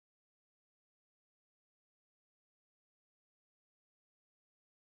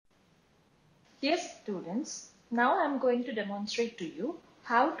Dear students, now I am going to demonstrate to you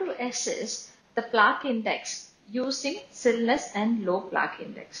how to assess the plaque index using Sillness and low plaque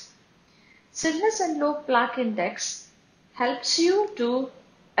index. Sillness and low plaque index helps you to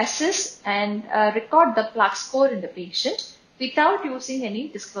assess and record the plaque score in the patient without using any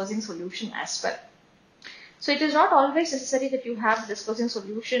disclosing solution as well. So it is not always necessary that you have disclosing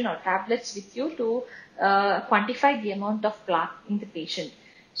solution or tablets with you to quantify the amount of plaque in the patient.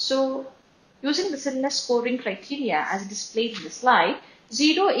 So using the Sillness scoring criteria as displayed in the slide,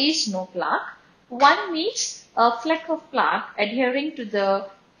 0 is no plaque, 1 means a fleck of plaque adhering to the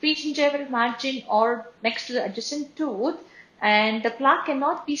pregingival margin or next to the adjacent tooth, and the plaque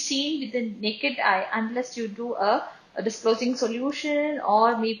cannot be seen with the naked eye unless you do a disclosing solution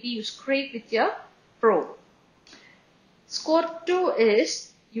or maybe you scrape with your probe. Score 2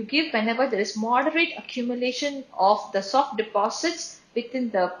 is you give whenever there is moderate accumulation of the soft deposits within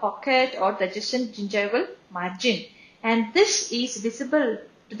the pocket or the adjacent gingival margin, and this is visible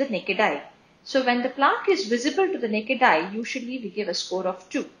to the naked eye. So when the plaque is visible to the naked eye, usually we give a score of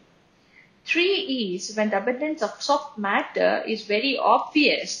 2. 3 is when the abundance of soft matter is very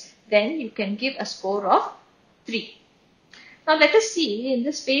obvious, then you can give a score of 3. Now let us see in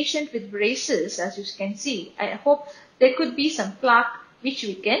this patient with braces, as you can see, I hope there could be some plaque which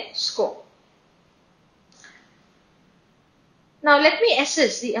we can score. Now let me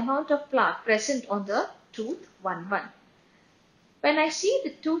assess the amount of plaque present on the tooth 1-1. When I see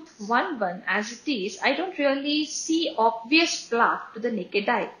the tooth 1-1 as it is, I don't really see obvious plaque to the naked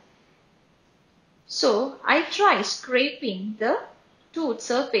eye. So I try scraping the tooth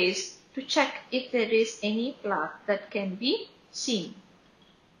surface to check if there is any plaque that can be seen.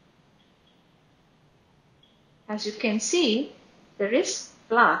 As you can see, there is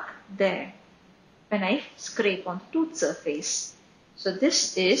plaque there when I scrape on the tooth surface. So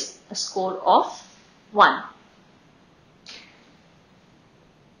this is a score of 1.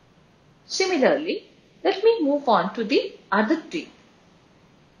 Similarly, let me move on to the other teeth.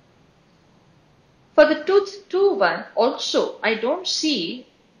 For the tooth 2-1 also, I don't see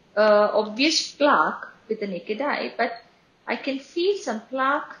obvious plaque with the naked eye, but I can feel some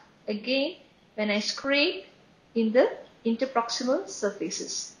plaque again when I scrape in the interproximal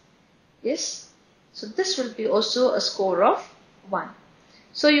surfaces. Yes, so this will be also a score of 1.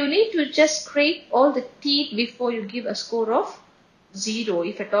 So you need to just scrape all the teeth before you give a score of 0,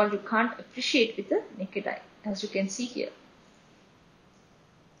 if at all you can't appreciate with the naked eye, as you can see here.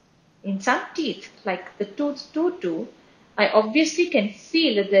 In some teeth, like the tooth 2-2, I obviously can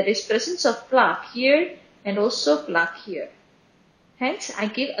feel that there is presence of plaque here and also plaque here. Hence, I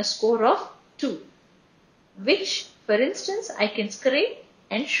give a score of 2, which, for instance, I can scrape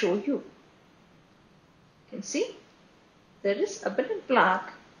and show you. You can see there is abundant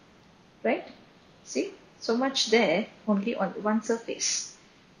plaque, right? See, so much there only on one surface.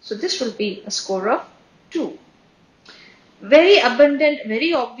 So this will be a score of 2. Very abundant,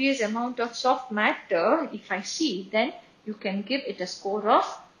 very obvious amount of soft matter, if I see, then you can give it a score of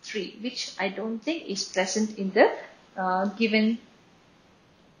 3, which I don't think is present in the given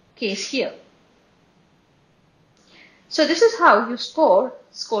case here. So this is how you score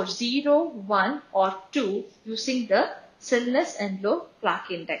 0, 1 or 2 using the Sillness and low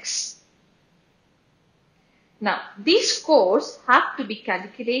plaque index. Now these scores have to be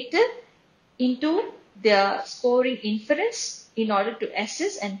calculated into the scoring inference in order to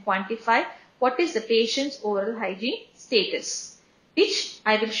assess and quantify what is the patient's oral hygiene status, which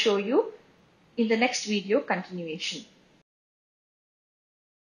I will show you in the next video continuation.